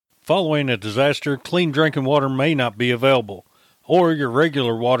Following a disaster, clean drinking water may not be available, or your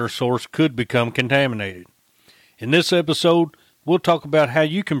regular water source could become contaminated. In this episode, we'll talk about how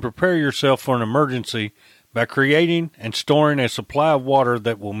you can prepare yourself for an emergency by creating and storing a supply of water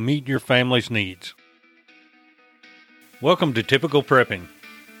that will meet your family's needs. Welcome to Typical Prepping,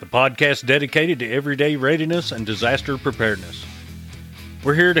 the podcast dedicated to everyday readiness and disaster preparedness.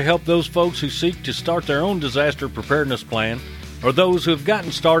 We're here to help those folks who seek to start their own disaster preparedness plan, or those who have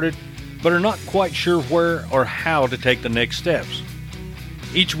gotten started but are not quite sure where or how to take the next steps.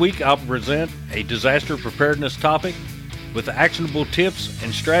 Each week I'll present a disaster preparedness topic with actionable tips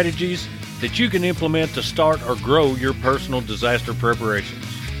and strategies that you can implement to start or grow your personal disaster preparations.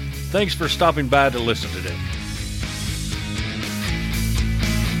 Thanks for stopping by to listen today.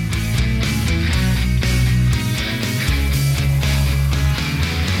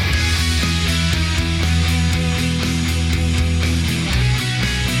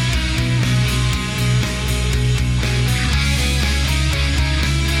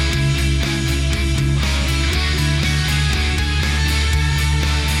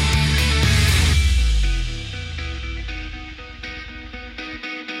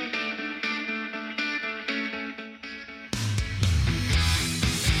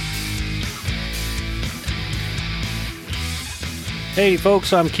 Hey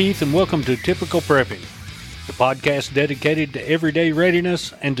folks, I'm Keith and welcome to Typical Prepping, the podcast dedicated to everyday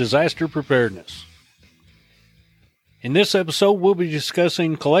readiness and disaster preparedness. In this episode, we'll be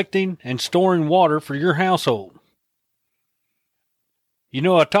discussing collecting and storing water for your household. You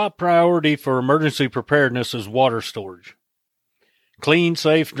know, a top priority for emergency preparedness is water storage. Clean,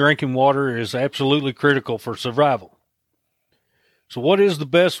 safe drinking water is absolutely critical for survival. So what is the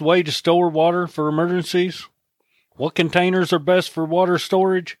best way to store water for emergencies? What containers are best for water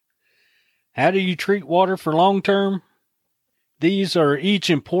storage? How do you treat water for long term? These are each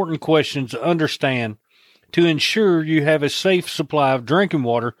important questions to understand to ensure you have a safe supply of drinking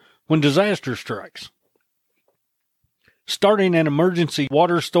water when disaster strikes. Starting an emergency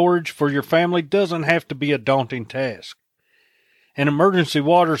water storage for your family doesn't have to be a daunting task. An emergency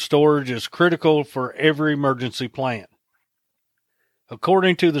water storage is critical for every emergency plan.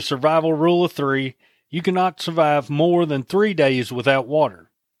 According to the survival rule of 3, you cannot survive more than 3 days without water.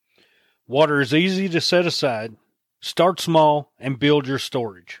 Water is easy to set aside. Start small and build your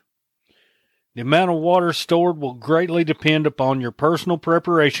storage. The amount of water stored will greatly depend upon your personal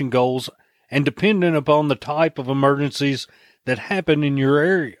preparation goals and dependent upon the type of emergencies that happen in your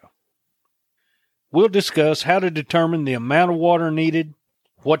area. We'll discuss how to determine the amount of water needed,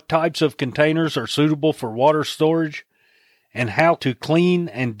 what types of containers are suitable for water storage, and how to clean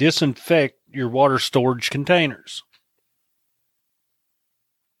and disinfect your water storage containers.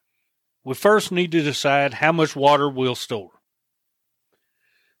 We first need to decide how much water we'll store.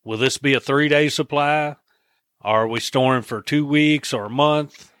 Will this be a 3-day supply? Are we storing for 2 weeks or a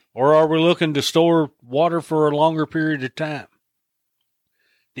month? Or are we looking to store water for a longer period of time?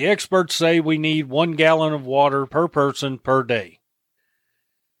 The experts say we need 1 gallon of water per person per day.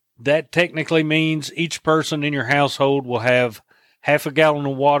 That technically means each person in your household will have half a gallon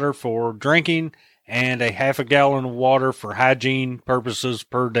of water for drinking and a half a gallon of water for hygiene purposes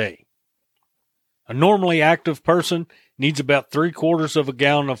per day. A normally active person needs about 3/4 of a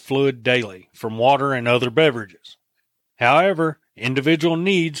gallon of fluid daily from water and other beverages. However, individual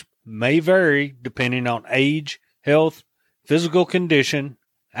needs may vary depending on age, health, physical condition,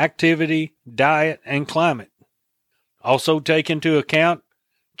 activity, diet, and climate. Also take into account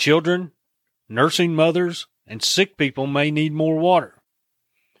children, nursing mothers, and sick people may need more water.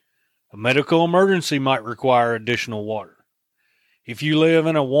 A medical emergency might require additional water. If you live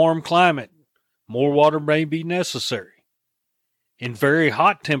in a warm climate, more water may be necessary. In very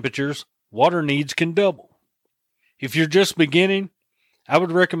hot temperatures, water needs can double. If you're just beginning, I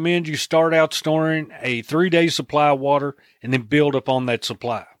would recommend you start out storing a 3-day supply of water and then build upon that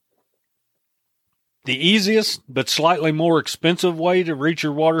supply. The easiest but slightly more expensive way to reach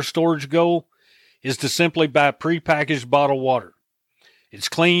your water storage goal is to simply buy prepackaged bottled water. It's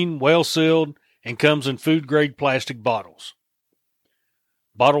clean, well-sealed, and comes in food-grade plastic bottles.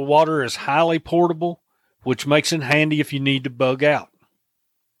 Bottled water is highly portable, which makes it handy if you need to bug out.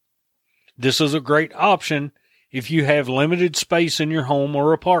 This is a great option if you have limited space in your home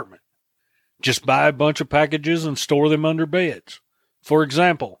or apartment. Just buy a bunch of packages and store them under beds. For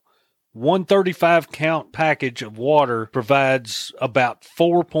example, one 35-count package of water provides about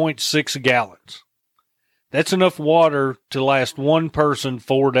 4.6 gallons. That's enough water to last one person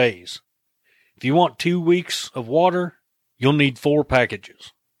 4 days. If you want 2 weeks of water, you'll need 4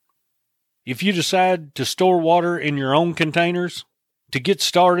 packages. If you decide to store water in your own containers, To get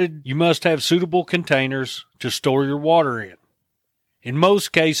started, you must have suitable containers to store your water in. In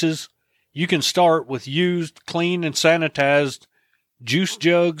most cases, you can start with used, clean, and sanitized juice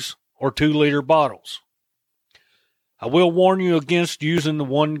jugs or 2-liter bottles. I will warn you against using the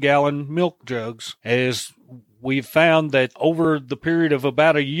 1-gallon milk jugs, as we've found that over the period of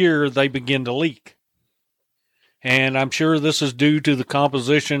about a year, they begin to leak. And I'm sure this is due to the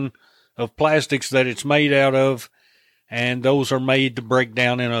composition of plastics that it's made out of, and those are made to break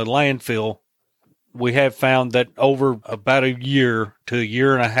down in a landfill. We have found that over about a year to a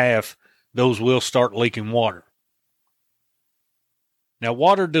year and a half, those will start leaking water. Now,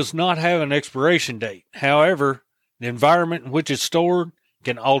 water does not have an expiration date. However, the environment in which it's stored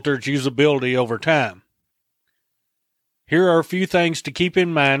can alter its usability over time. Here are a few things to keep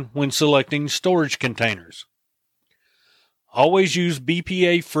in mind when selecting storage containers. Always use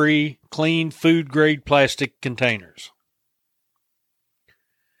BPA-free, clean, food-grade plastic containers.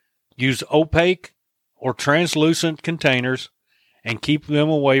 Use opaque or translucent containers and keep them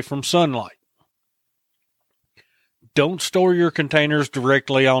away from sunlight. Don't store your containers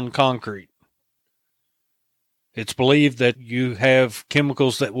directly on concrete. It's believed that you have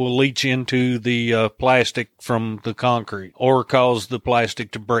chemicals that will leach into the plastic from the concrete or cause the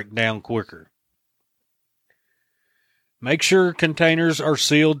plastic to break down quicker. Make sure containers are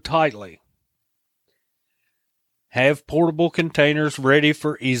sealed tightly. Have portable containers ready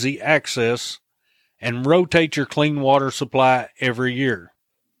for easy access, and rotate your clean water supply every year.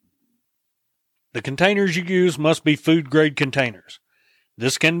 The containers you use must be food-grade containers.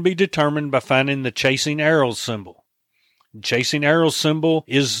 This can be determined by finding the chasing arrows symbol. The chasing arrows symbol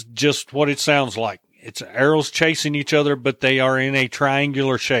is just what it sounds like. It's arrows chasing each other, but they are in a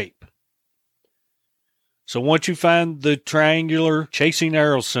triangular shape. So once you find the triangular chasing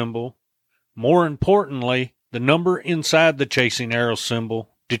arrow symbol, more importantly, the number inside the chasing arrow symbol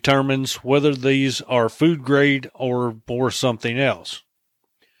determines whether these are food grade or for something else.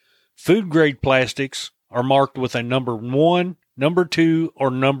 Food grade plastics are marked with a number 1, number 2,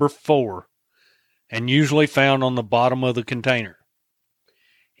 or number 4, and usually found on the bottom of the container.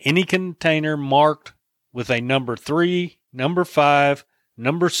 Any container marked with a number 3, number 5,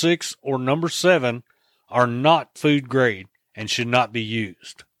 number 6, or number 7 are not food grade and should not be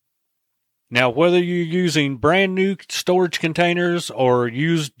used. Now, whether you're using brand new storage containers or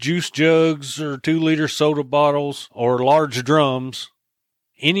used juice jugs or 2-liter soda bottles or large drums,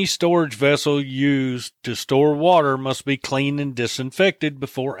 any storage vessel used to store water must be cleaned and disinfected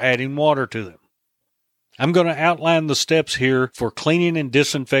before adding water to them. I'm going to outline the steps here for cleaning and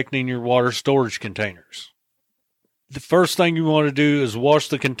disinfecting your water storage containers. The first thing you want to do is wash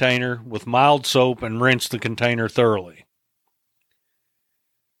the container with mild soap and rinse the container thoroughly.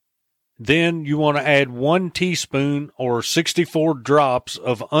 Then you want to add 1 teaspoon or 64 drops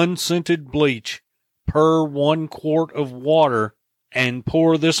of unscented bleach per 1 quart of water and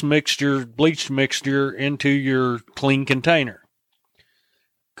pour this bleach mixture into your clean container.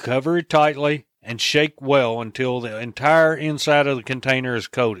 Cover it tightly and shake well until the entire inside of the container is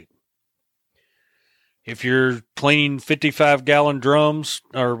coated. If you're cleaning 55-gallon drums,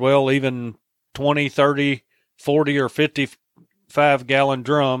 or even 20, 30, 40, or 55-gallon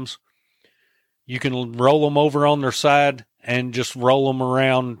drums, you can roll them over on their side and just roll them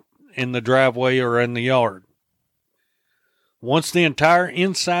around in the driveway or in the yard. Once the entire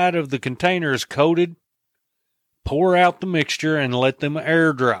inside of the container is coated, pour out the mixture and let them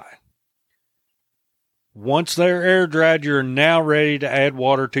air dry. Once they're air dried, you're now ready to add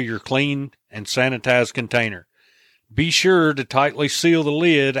water to your clean and sanitized container. Be sure to tightly seal the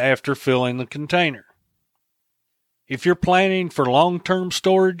lid after filling the container. If you're planning for long-term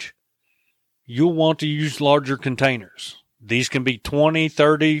storage, you'll want to use larger containers. These can be 20,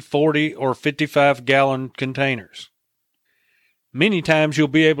 30, 40, or 55-gallon containers. Many times you'll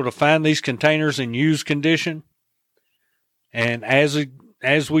be able to find these containers in used condition. And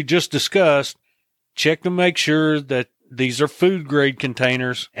as we just discussed, check to make sure that these are food-grade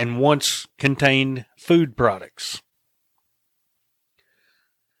containers and once contained food products.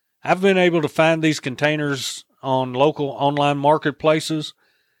 I've been able to find these containers on local online marketplaces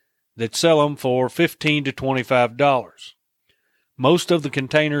that sell them for $15 to $25. Most of the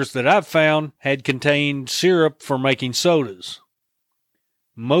containers that I've found had contained syrup for making sodas.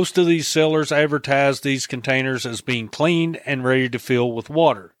 Most of these sellers advertise these containers as being cleaned and ready to fill with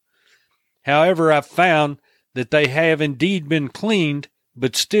water. However, I've found that they have indeed been cleaned,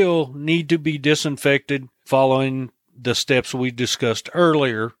 but still need to be disinfected following the steps we discussed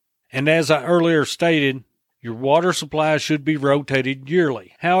earlier. And as I earlier stated, your water supply should be rotated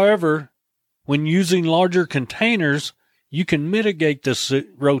yearly. However, when using larger containers, You can mitigate this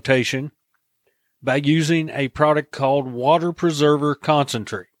rotation by using a product called Water Preserver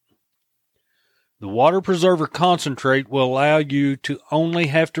Concentrate. The Water Preserver Concentrate will allow you to only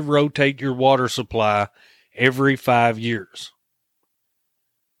have to rotate your water supply every 5 years.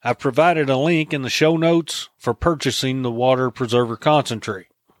 I've provided a link in the show notes for purchasing the Water Preserver Concentrate.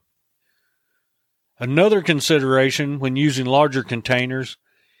 Another consideration when using larger containers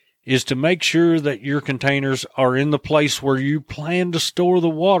is to make sure that your containers are in the place where you plan to store the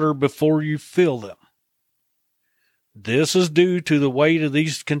water before you fill them. This is due to the weight of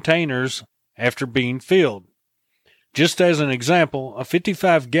these containers after being filled. Just as an example, a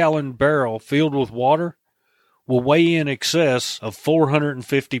 55-gallon barrel filled with water will weigh in excess of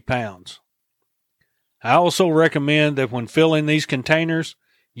 450 pounds. I also recommend that when filling these containers,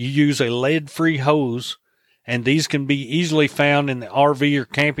 you use a lead-free hose, and these can be easily found in the RV or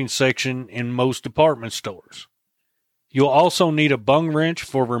camping section in most department stores. You'll also need a bung wrench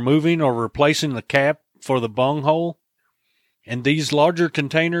for removing or replacing the cap for the bung hole, and these larger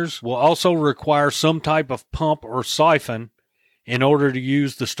containers will also require some type of pump or siphon in order to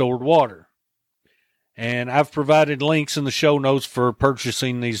use the stored water. And I've provided links in the show notes for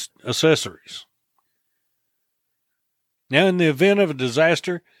purchasing these accessories. Now, in the event of a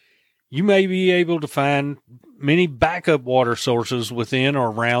disaster, you may be able to find many backup water sources within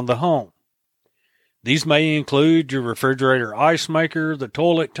or around the home. These may include your refrigerator ice maker, the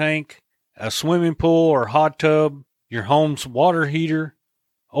toilet tank, a swimming pool or hot tub, your home's water heater,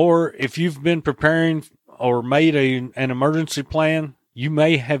 or if you've been preparing or made an emergency plan, you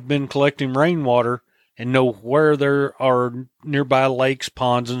may have been collecting rainwater and know where there are nearby lakes,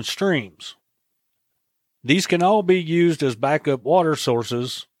 ponds, and streams. These can all be used as backup water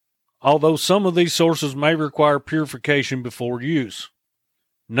sources, although some of these sources may require purification before use.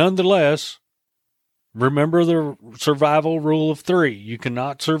 Nonetheless, remember the survival rule of 3. You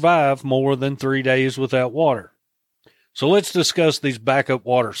cannot survive more than 3 days without water. So let's discuss these backup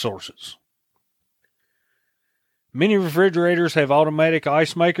water sources. Many refrigerators have automatic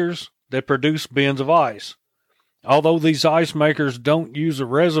ice makers that produce bins of ice. Although these ice makers don't use a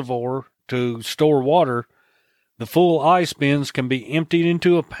reservoir to store water, the full ice bins can be emptied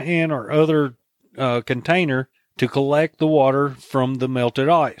into a pan or other container to collect the water from the melted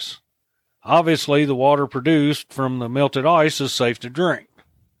ice. Obviously, the water produced from the melted ice is safe to drink.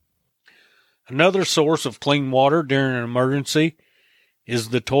 Another source of clean water during an emergency is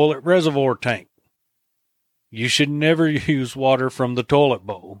the toilet reservoir tank. You should never use water from the toilet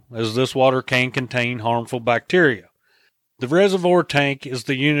bowl, as this water can contain harmful bacteria. The reservoir tank is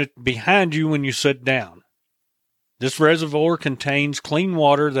the unit behind you when you sit down. This reservoir contains clean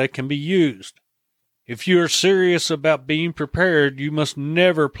water that can be used. If you are serious about being prepared, you must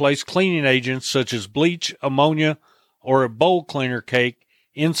never place cleaning agents such as bleach, ammonia, or a bowl cleaner cake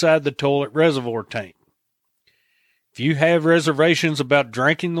inside the toilet reservoir tank. If you have reservations about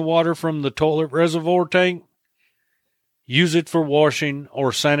drinking the water from the toilet reservoir tank, use it for washing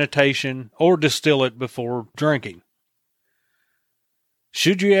or sanitation or distill it before drinking.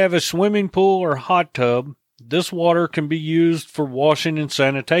 Should you have a swimming pool or hot tub, this water can be used for washing and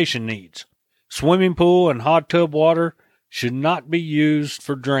sanitation needs. Swimming pool and hot tub water should not be used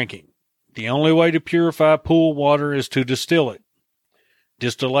for drinking. The only way to purify pool water is to distill it.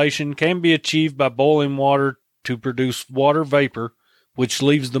 Distillation can be achieved by boiling water to produce water vapor, which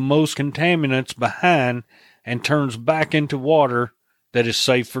leaves the most contaminants behind and turns back into water that is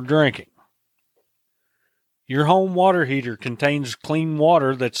safe for drinking. Your home water heater contains clean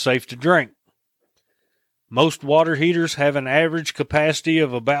water that's safe to drink. Most water heaters have an average capacity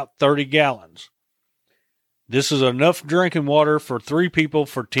of about 30 gallons. This is enough drinking water for 3 people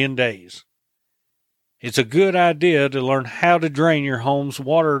for 10 days. It's a good idea to learn how to drain your home's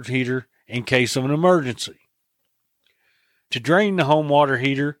water heater in case of an emergency. To drain the home water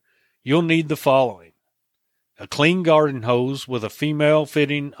heater, you'll need the following: a clean garden hose with a female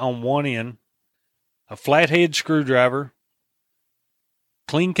fitting on one end, a flathead screwdriver,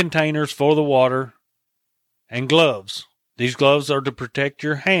 clean containers for the water, and gloves. These gloves are to protect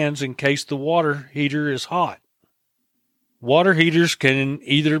your hands in case the water heater is hot. Water heaters can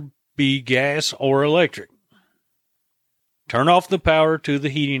either be gas or electric. Turn off the power to the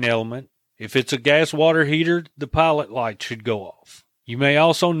heating element. If it's a gas water heater, the pilot light should go off. You may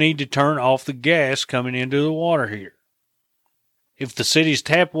also need to turn off the gas coming into the water heater. If the city's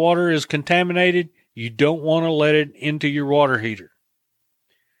tap water is contaminated, you don't want to let it into your water heater.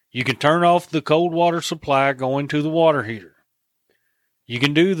 You can turn off the cold water supply going to the water heater. You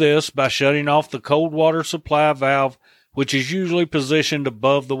can do this by shutting off the cold water supply valve, which is usually positioned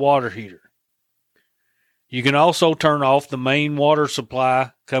above the water heater. You can also turn off the main water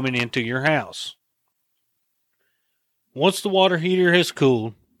supply coming into your house. Once the water heater has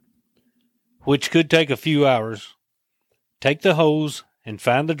cooled, which could take a few hours, take the hose and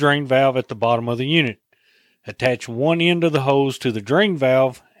find the drain valve at the bottom of the unit. Attach one end of the hose to the drain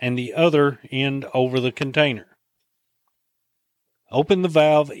valve and the other end over the container. Open the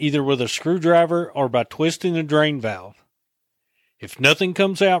valve either with a screwdriver or by twisting the drain valve. If nothing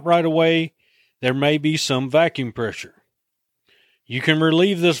comes out right away, there may be some vacuum pressure. You can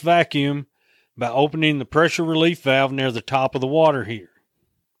relieve this vacuum by opening the pressure relief valve near the top of the water heater.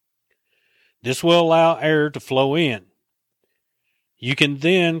 This will allow air to flow in. You can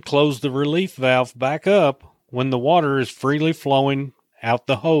then close the relief valve back up when the water is freely flowing out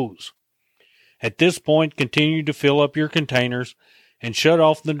the hose. At this point, continue to fill up your containers and shut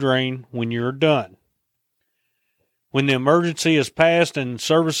off the drain when you're done. When the emergency is passed and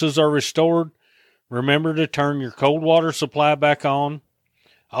services are restored, remember to turn your cold water supply back on.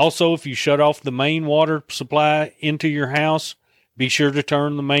 Also, if you shut off the main water supply into your house, be sure to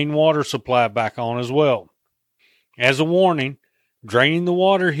turn the main water supply back on as well. As a warning, draining the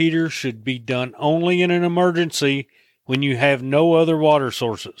water heater should be done only in an emergency when you have no other water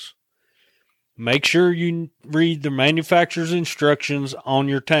sources. Make sure you read the manufacturer's instructions on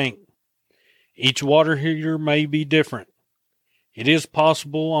your tank. Each water heater may be different. It is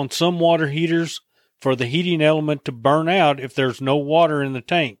possible on some water heaters for the heating element to burn out if there's no water in the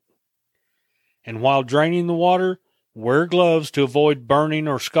tank. And while draining the water, wear gloves to avoid burning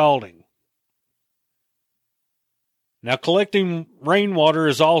or scalding. Now, collecting rainwater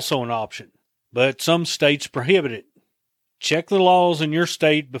is also an option, but some states prohibit it. Check the laws in your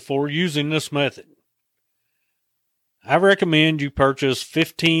state before using this method. I recommend you purchase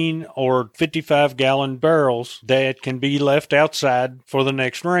 15 or 55-gallon barrels that can be left outside for the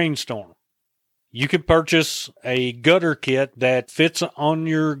next rainstorm. You can purchase a gutter kit that fits on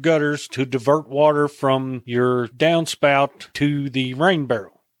your gutters to divert water from your downspout to the rain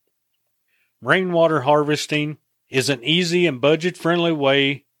barrel. Rainwater harvesting is an easy and budget-friendly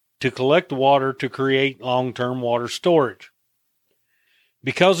way to collect water to create long-term water storage.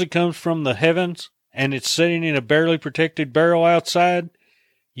 Because it comes from the heavens and it's sitting in a barely protected barrel outside,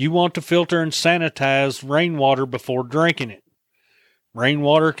 you want to filter and sanitize rainwater before drinking it.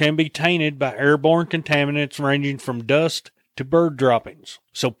 Rainwater can be tainted by airborne contaminants ranging from dust to bird droppings,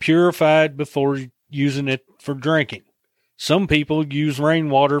 so purify it before using it for drinking. Some people use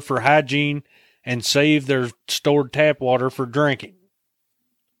rainwater for hygiene and save their stored tap water for drinking.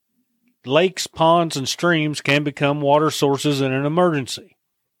 Lakes, ponds, and streams can become water sources in an emergency.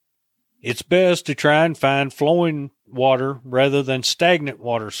 It's best to try and find flowing water rather than stagnant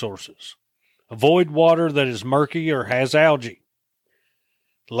water sources. Avoid water that is murky or has algae.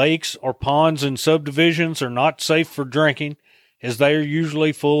 Lakes or ponds in subdivisions are not safe for drinking, as they are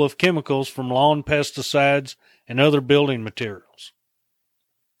usually full of chemicals from lawn pesticides and other building materials.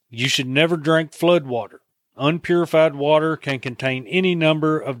 You should never drink flood water. Unpurified water can contain any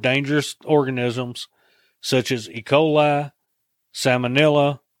number of dangerous organisms such as E. coli,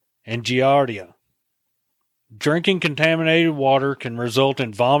 Salmonella, and Giardia. Drinking contaminated water can result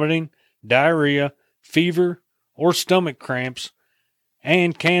in vomiting, diarrhea, fever, or stomach cramps,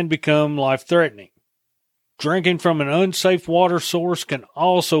 and can become life-threatening. Drinking from an unsafe water source can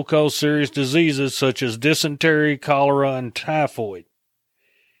also cause serious diseases such as dysentery, cholera, and typhoid.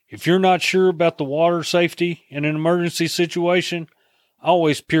 If you're not sure about the water safety in an emergency situation,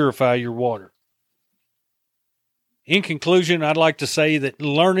 always purify your water. In conclusion, I'd like to say that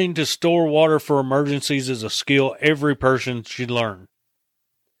learning to store water for emergencies is a skill every person should learn.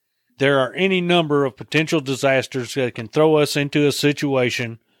 There are any number of potential disasters that can throw us into a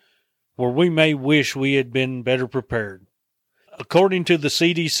situation where we may wish we had been better prepared. According to the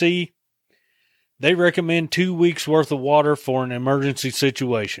CDC, they recommend 2 weeks' worth of water for an emergency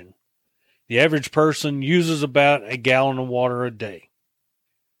situation. The average person uses about a gallon of water a day.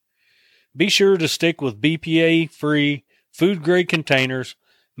 Be sure to stick with BPA-free, food-grade containers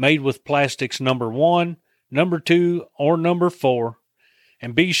made with plastics number 1, number 2, or number 4,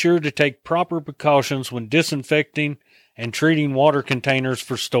 and be sure to take proper precautions when disinfecting and treating water containers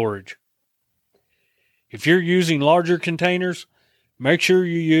for storage. If you're using larger containers, make sure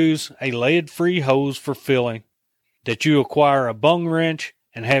you use a lead-free hose for filling, that you acquire a bung wrench,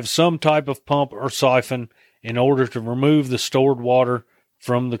 and have some type of pump or siphon in order to remove the stored water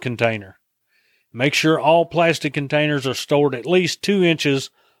from the container. Make sure all plastic containers are stored at least 2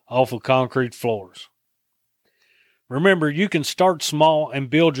 inches off of concrete floors. Remember, you can start small and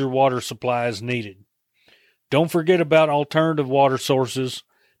build your water supply as needed. Don't forget about alternative water sources.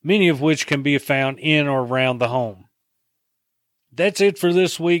 many of which can be found in or around the home. That's it for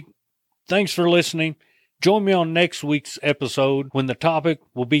this week. Thanks for listening. Join me on next week's episode when the topic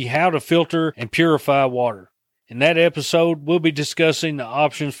will be how to filter and purify water. In that episode, we'll be discussing the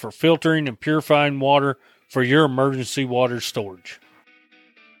options for filtering and purifying water for your emergency water storage.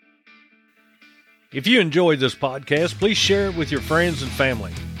 If you enjoyed this podcast, please share it with your friends and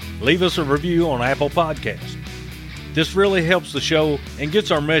family. Leave us a review on Apple Podcasts. This really helps the show and gets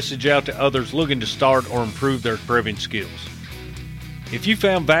our message out to others looking to start or improve their prepping skills. If you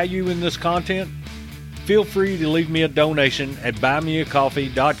found value in this content, feel free to leave me a donation at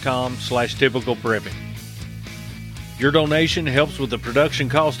buymeacoffee.com/typicalprepping. Your donation helps with the production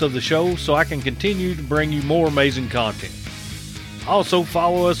cost of the show so I can continue to bring you more amazing content. Also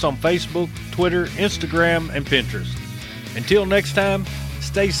follow us on Facebook, Twitter, Instagram, and Pinterest. Until next time,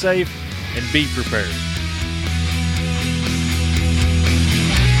 stay safe and be prepared.